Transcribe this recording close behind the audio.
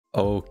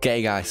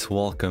Okay guys,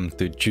 welcome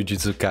to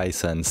Jujutsu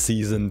Kaisen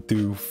Season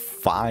 2,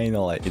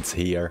 finally it's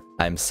here.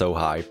 I'm so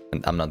hyped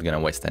and I'm not gonna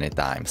waste any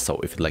time, so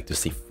if you'd like to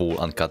see full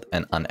uncut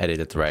and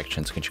unedited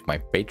reactions, you can check my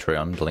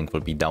Patreon, the link will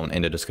be down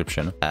in the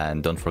description.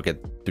 And don't forget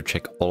to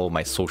check all of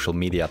my social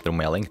media through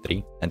my link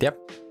tree. And yep,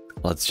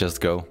 let's just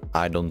go.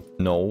 I don't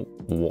know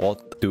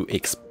what to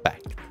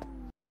expect,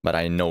 but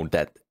I know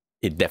that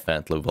it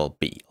definitely will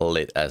be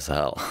lit as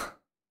hell.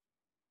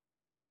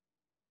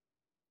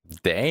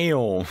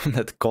 Damn,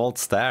 that cold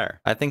stare.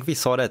 I think we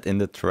saw that in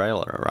the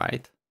trailer,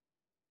 right?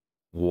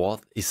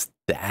 What is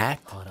that?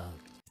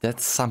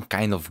 That's some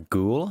kind of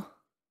ghoul?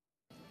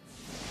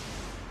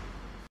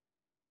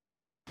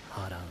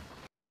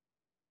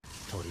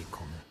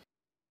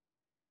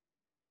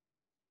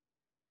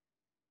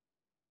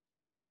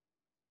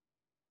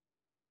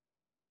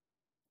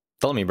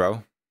 Tell me,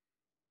 bro.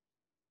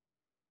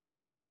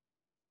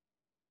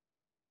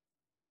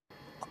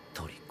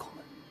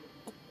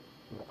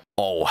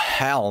 Oh,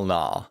 hell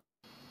no.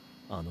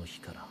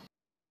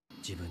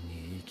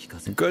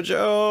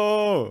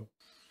 Gojo!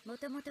 も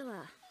ともと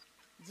は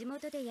地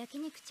元で焼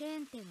肉チェー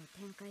ン店を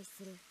展開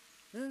する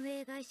運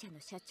営会社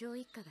の社長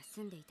一家が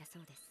住んでいたそ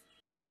うです。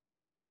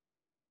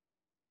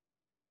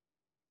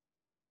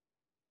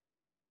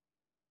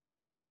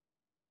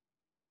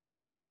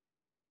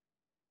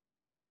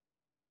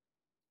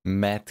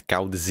Mad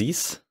cow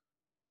disease?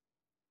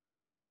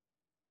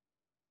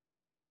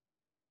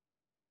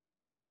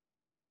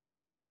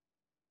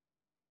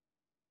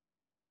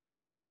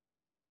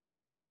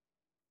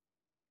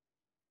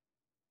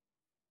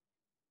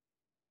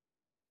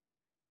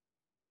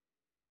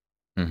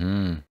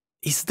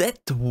 Is that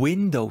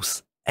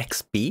Windows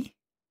XP?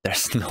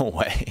 There's no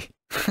way.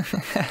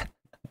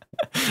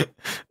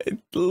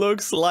 It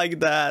looks like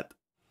that.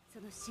 そ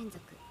の親族、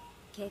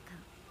警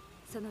官、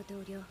その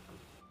同僚、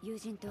友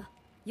人と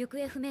行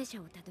方不明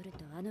者をたどる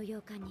とあの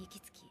洋館に行き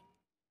着き。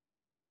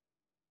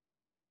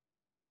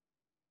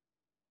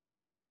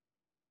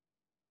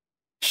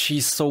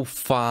She's so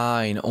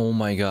fine. Oh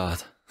my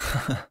god.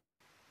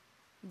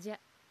 じゃ、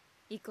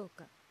行こう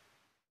か。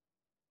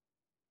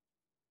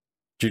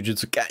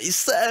Jujutsu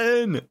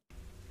Kaisen!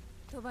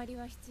 帳は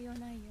必要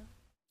ないよ。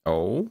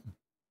Oh?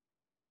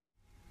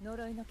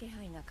 呪いの気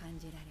配が感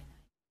じられ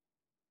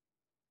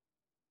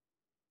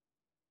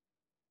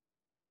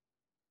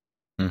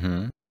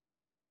ない。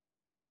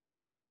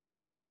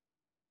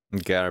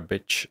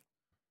Garbage.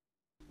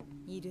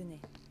 いる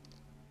ね。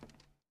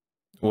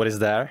What is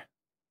there?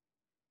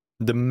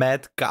 The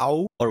mad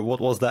cow? Or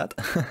what was that?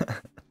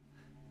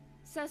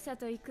 さっさ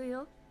と行く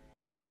よ。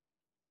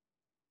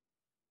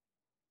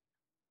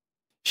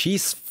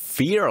She's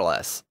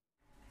fearless.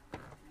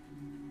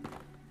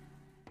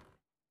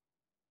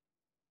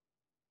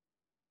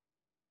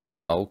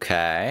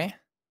 Okay.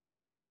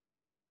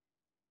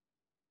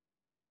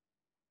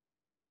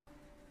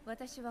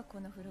 私はこ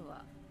のフロ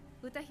ア。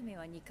歌姫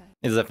は2階。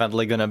It's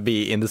definitely gonna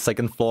be in the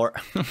second floor.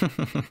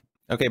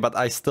 Okay, but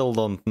I still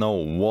don't know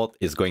what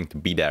is going to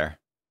be there.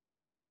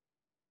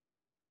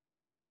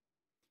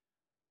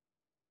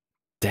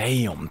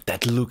 Damn,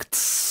 that looked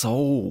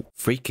so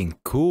freaking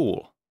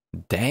cool.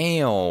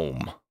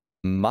 Damn.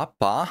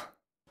 Mappa?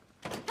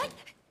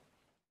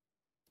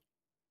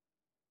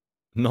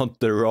 Not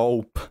the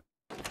rope.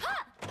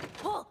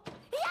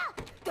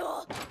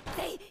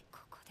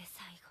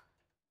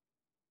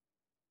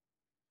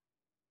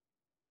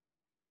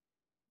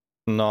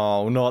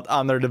 No, not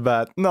under the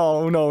bed.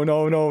 No, no,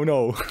 no, no,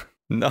 no.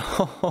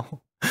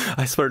 No.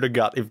 I swear to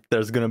God, if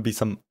there's gonna be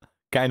some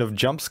kind of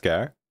jump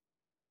scare.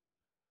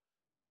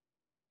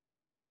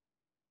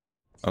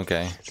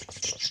 Okay.1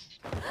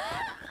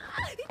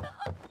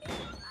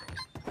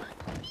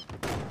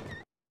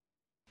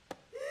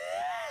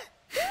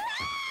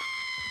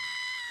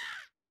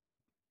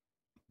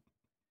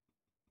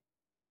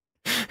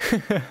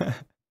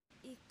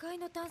階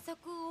の探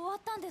索終わ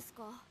ったんです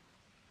か？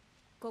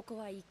ここ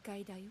は1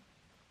階だよ。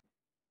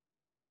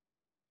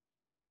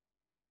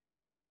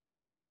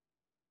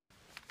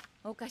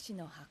お菓子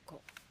の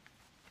箱、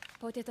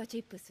ポテトチ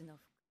ップスの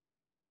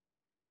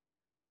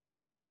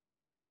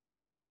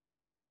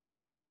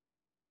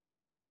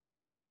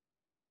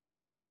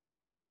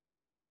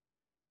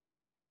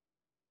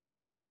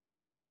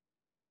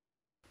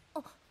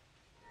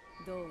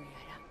どうやら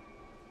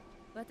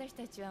私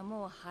たちは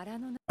もう腹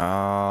の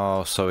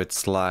Oh, so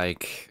it's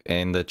like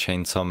in the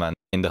Chainsaw Man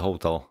in the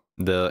hotel,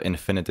 the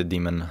Infinity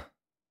Demon.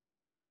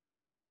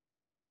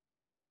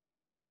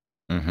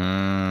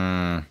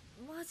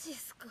 マジっ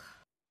すか。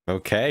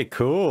 Okay,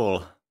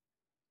 cool.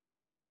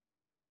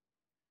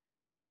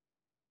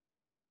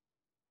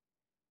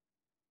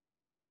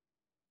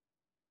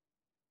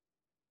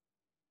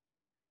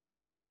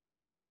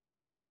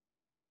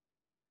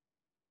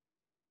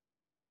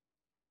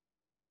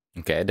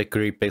 Okay, the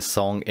creepy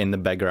song in the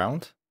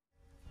background.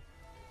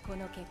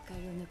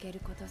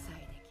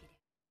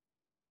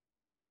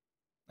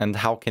 And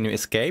how can you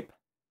escape?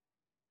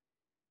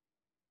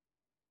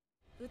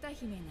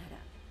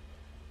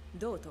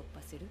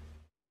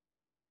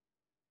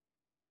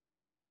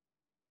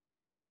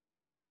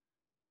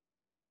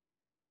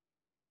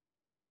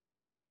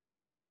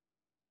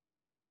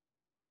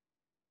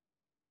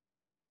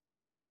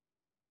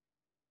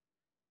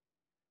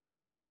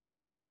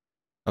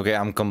 Okay,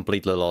 I'm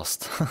completely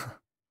lost.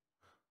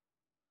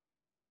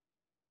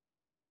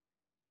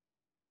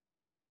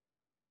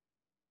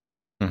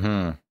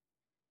 Mm-hmm.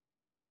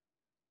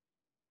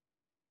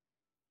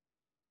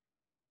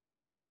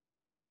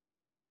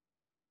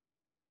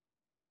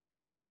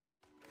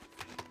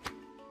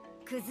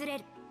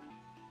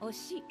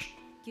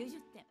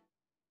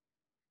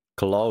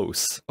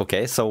 Close.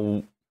 Okay,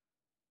 so...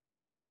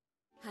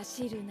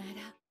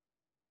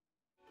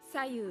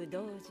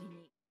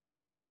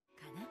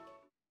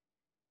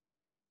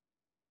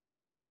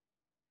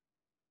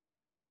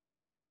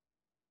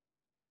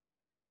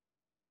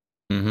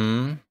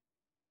 Mm-hmm.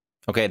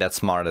 Okay, that's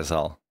smart as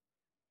hell.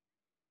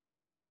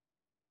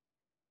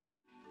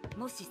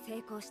 もし成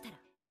功したら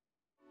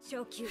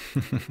昇級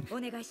お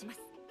願いします。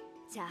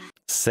じゃあ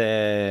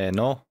せー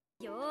の。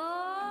よ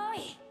ー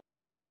い。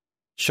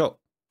しょ。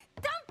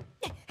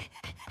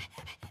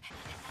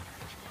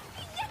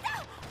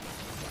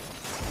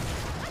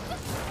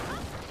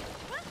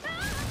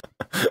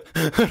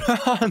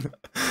Run!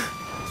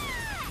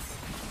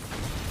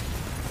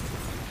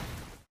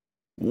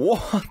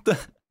 What the?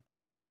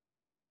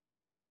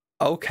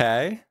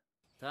 Okay.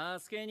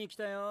 助けに来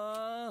た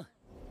よ。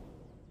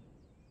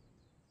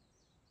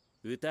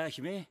歌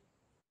姫。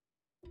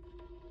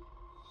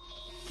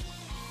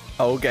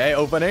Okay,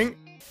 opening.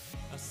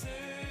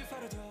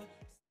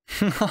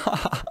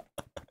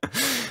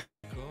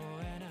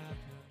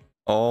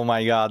 Oh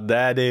my god,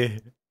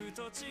 daddy.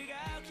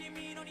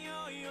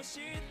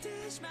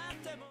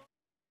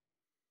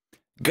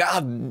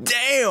 God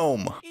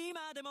damn!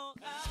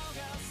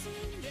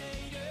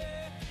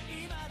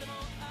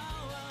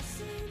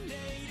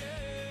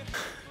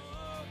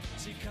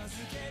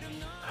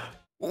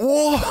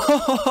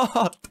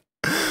 What?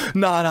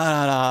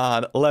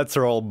 Nah. Let's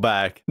roll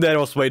back. That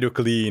was way too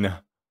clean.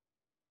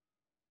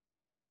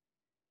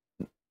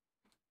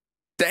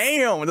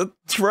 Damn, the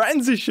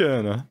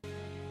transition.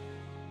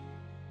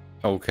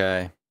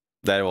 Okay,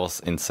 that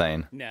was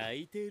insane.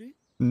 泣い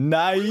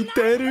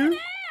てる?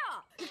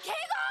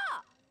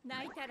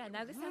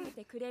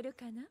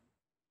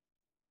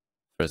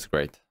 That's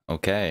great.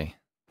 Okay.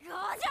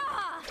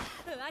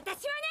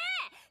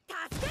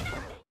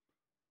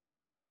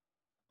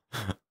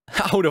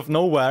 Out of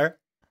nowhere.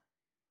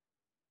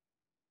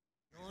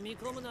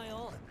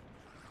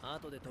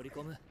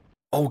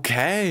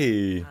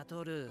 Okay.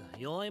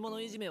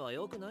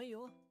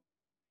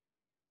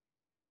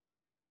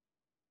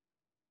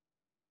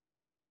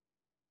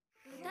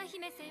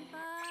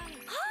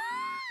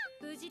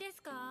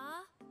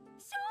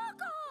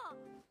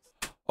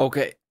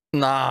 Okay.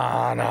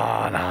 Nah.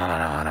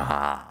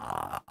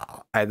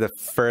 At the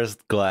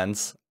first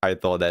glance, I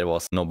thought that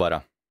was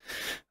Nobara.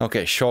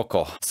 Okay,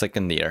 Shoko,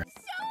 second year.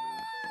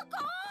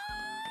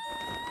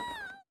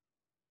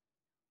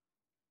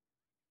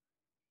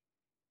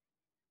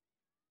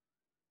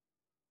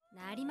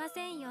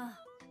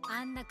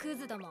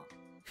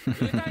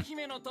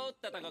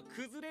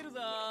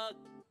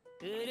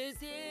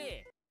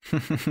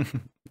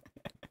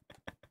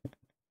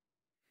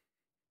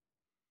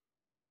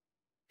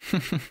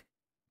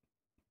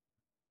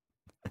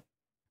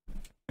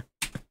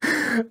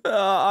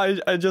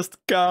 I just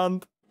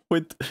can't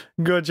with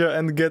Gojo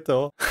and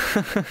Geto.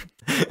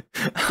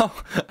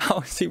 How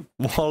is he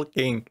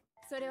walking?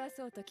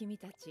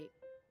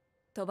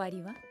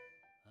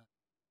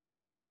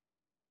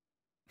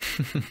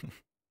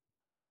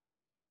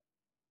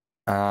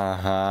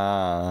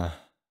 Uh-huh.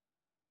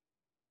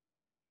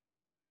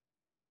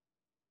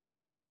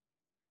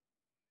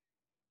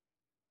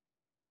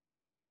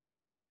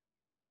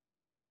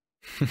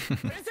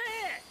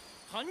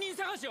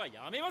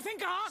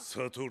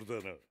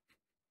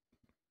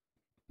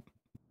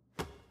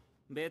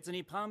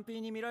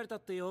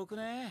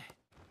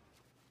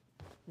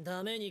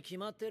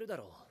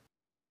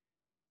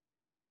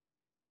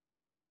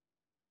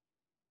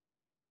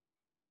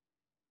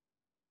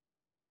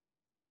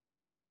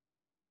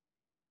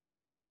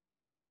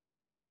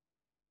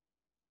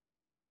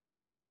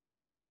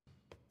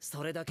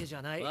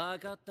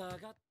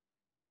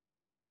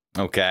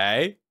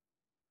 Okay.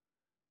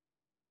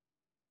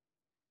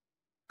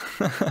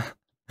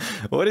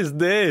 What is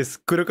this?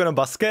 Kuroko no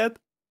basket?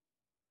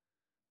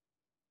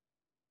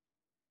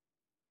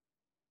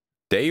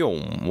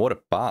 Damn, what a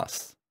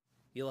pass.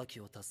 弱き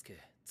を助け、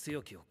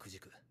強きをくじ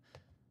く。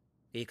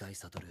理解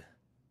悟る。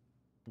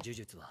呪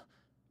術は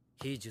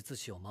非術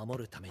師を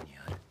守るために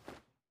ある。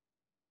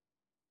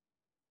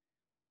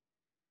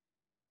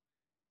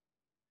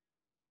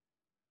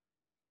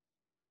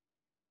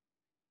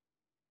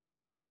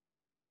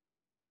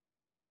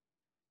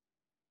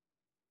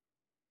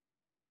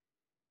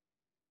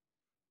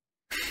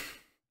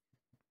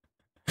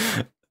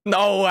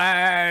No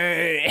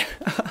way!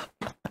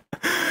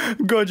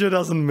 Gojo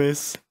doesn't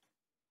miss.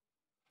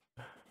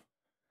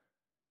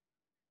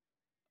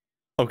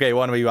 Okay,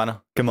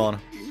 1v1. Come on.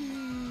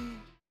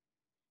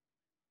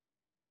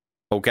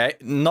 Okay,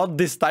 not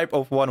this type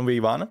of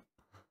 1v1.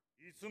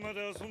 いつま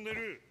で遊んで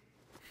る？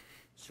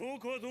証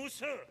拠はどう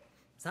した？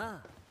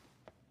さあ、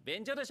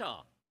便所でし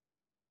ょ。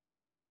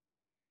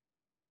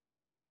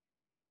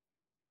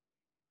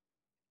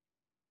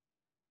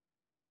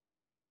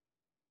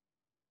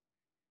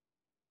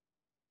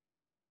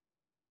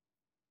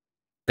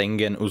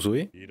Tengen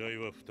Uzui? 依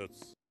頼は2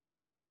つ。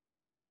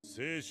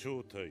聖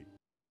正体、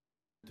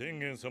天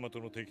元様と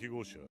の適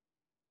合者、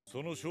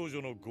その少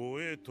女の護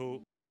衛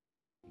と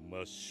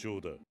抹消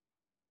だ。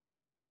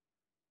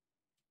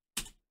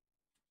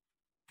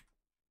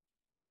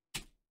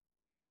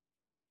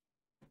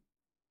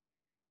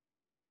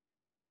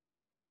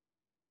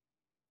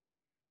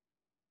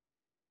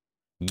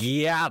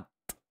ギャッ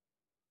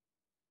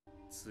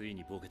つい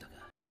にボケたか。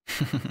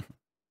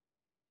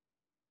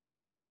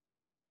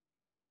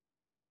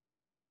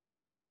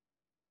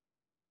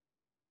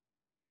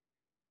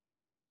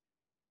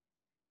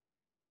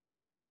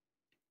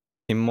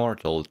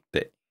Immortal っ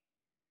て。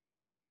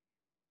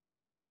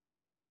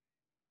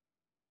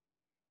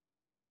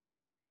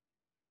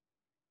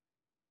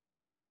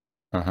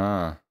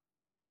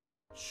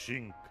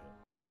進化。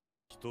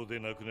人で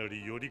なくな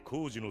りより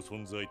高次の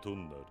存在と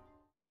なる。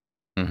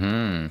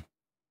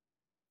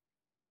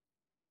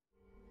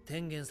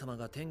天元様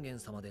が天元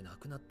様でな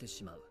くなって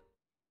しまう。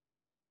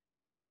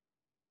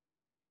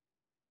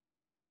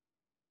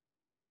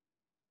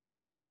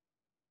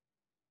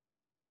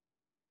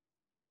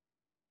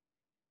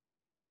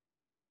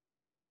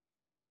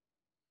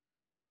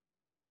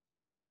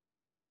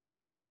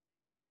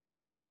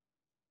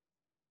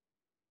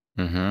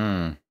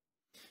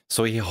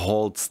So he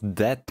holds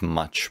that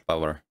much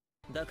power.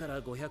 だか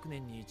ら500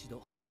年に一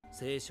度、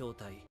聖正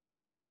体、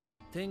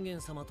天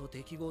元様と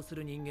適合す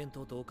る人間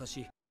と同化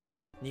し、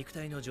肉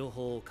体の情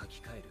報を書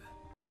き換える。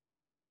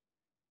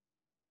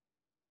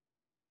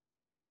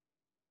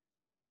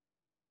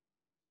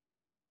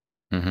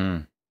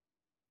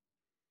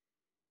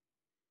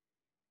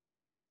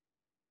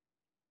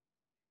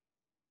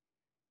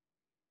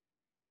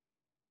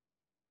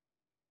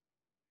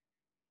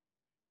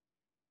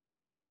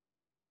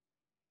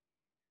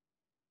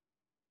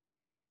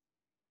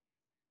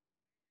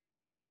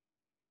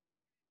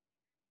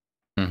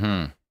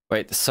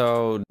Wait,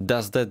 so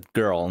does that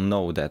girl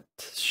know that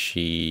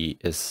she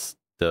is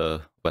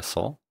the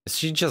vessel? Is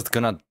she just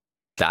gonna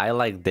die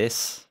like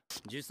this?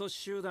 呪詛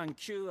集団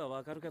9は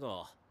わかるけ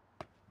ど、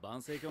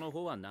万世教の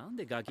方はなん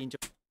でガキンチ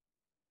ョ。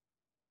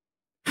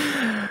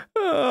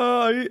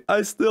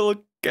I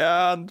still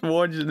can't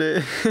watch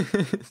this.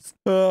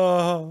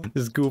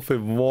 This goofy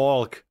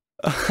walk.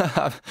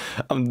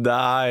 I'm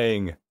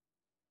dying.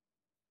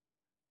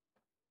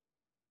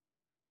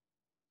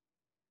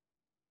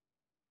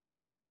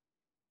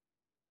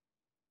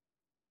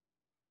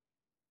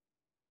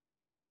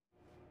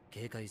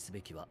 警戒す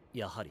べきは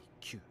やはり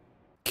9。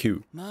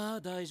Q. ま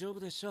あ大丈夫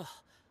でしょう。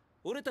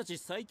俺たち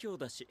最強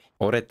だし。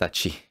俺た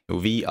ち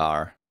We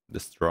are the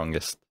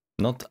strongest.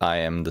 Not I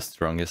am the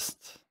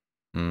strongest.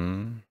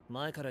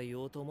 前から言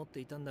おうと思っ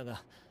ていたんだ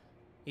が、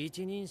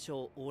一人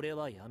称俺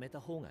はやめた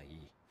方がい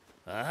い。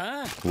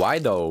ああ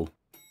Why though?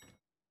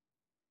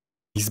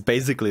 He's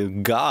basically a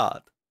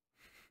god.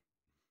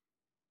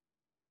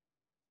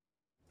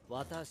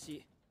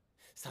 私、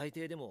最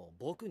低でも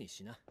僕に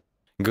しな。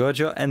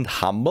Gojo and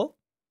humble?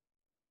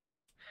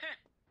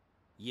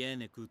 家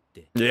ねくっ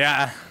て。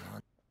Yeah.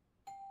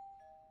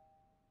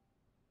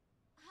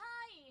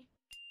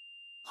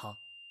 は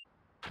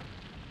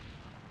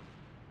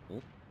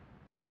お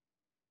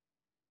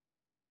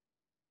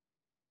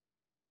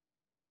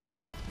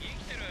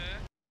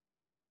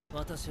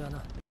私は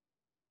な。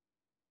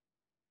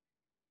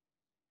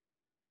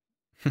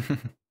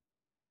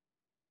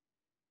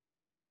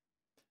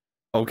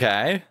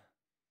Okay.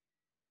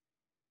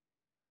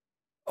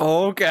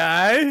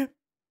 Okay.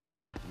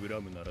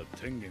 恨むなら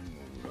天元を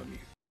恨み。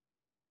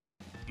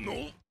の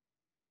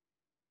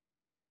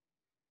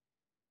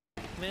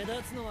目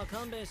立つのは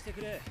勘弁して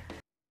くれ。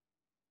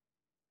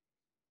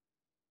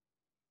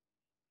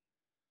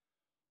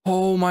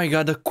Oh my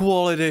god, the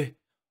quality.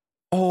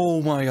 Oh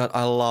my god,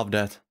 I love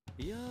that.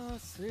 いやー、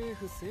セー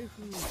フセー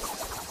フ。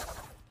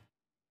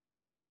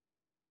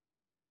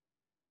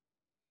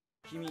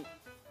君、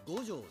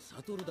五条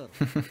悟だろ。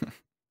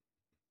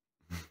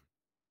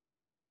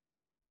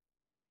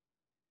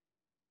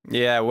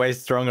Yeah, way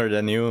stronger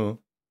than you.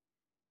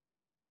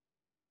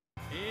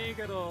 いい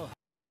けど、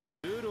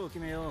ルールを決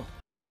めよ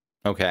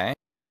う。Okay.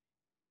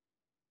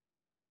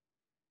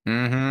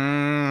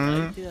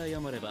 相手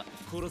謝れば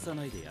殺さ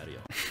ないでやる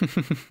よ。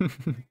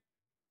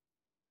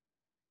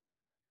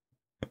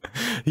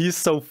He's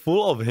so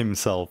full of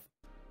himself.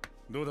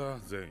 どうだ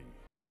全員。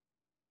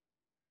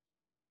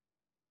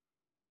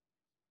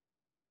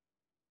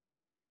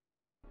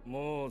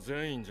もう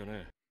全員じゃ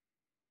ね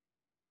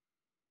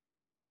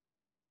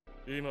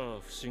え。今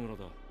伏黒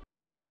だ。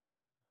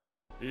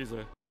いい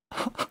ぜ。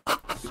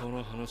そ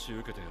の話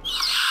受けてやる。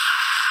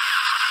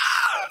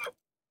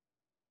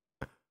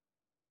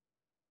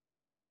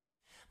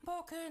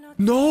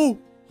No!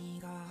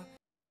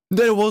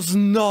 That was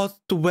not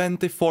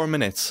 24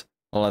 minutes.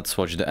 Let's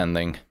watch the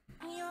ending.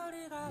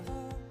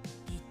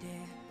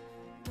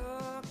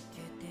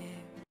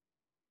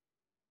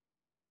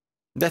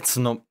 That's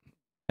no...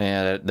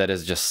 Yeah, that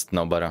is just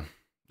no better.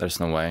 There's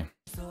no way.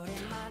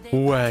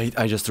 Wait,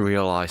 I just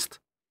realized.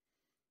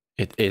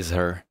 It is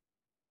her.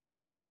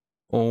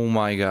 Oh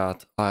my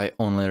god, I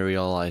only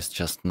realized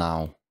just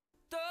now.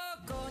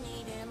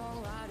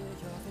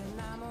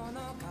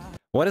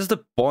 What is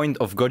the point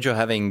of Gojo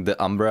having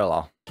the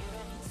umbrella?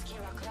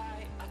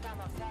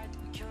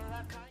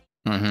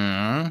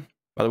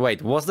 But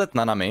wait, was that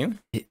Nanami?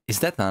 Is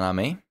that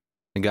Nanami?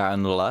 The guy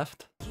on the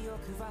left?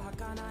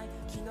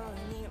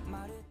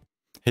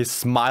 His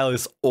smile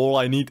is all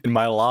I need in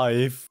my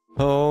life.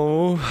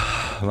 Oh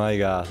my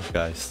god,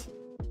 guys.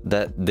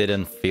 That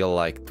didn't feel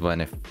like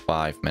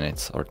 25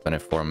 minutes or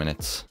 24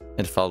 minutes.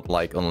 It felt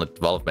like only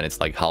 12 minutes,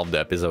 like half the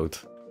episode.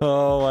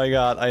 Oh my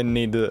god, I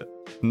need the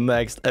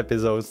next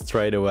episode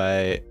straight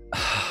away.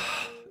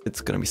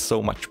 It's gonna be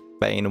so much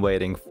pain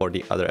waiting for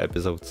the other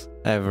episodes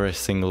every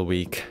single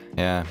week.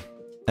 Yeah.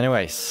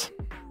 Anyways,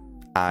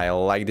 I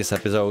like this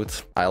episode.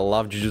 I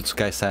love Jujutsu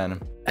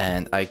Kaisen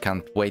and I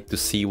can't wait to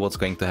see what's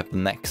going to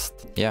happen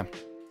next. Yeah.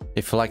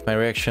 If you liked my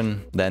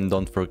reaction, then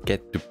don't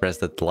forget to press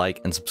that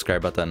like and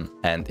subscribe button.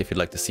 And if you'd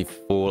like to see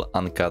full,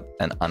 uncut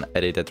and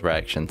unedited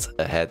reactions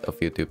ahead of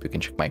YouTube, you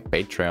can check my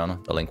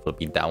Patreon. The link will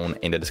be down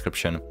in the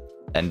description.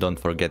 And don't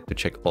forget to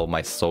check all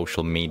my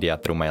social media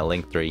through my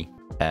Linktree.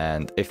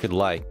 And if you'd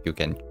like, you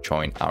can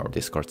join our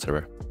Discord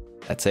server.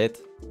 That's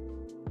it.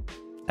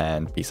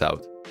 And peace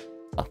out.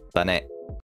 またね。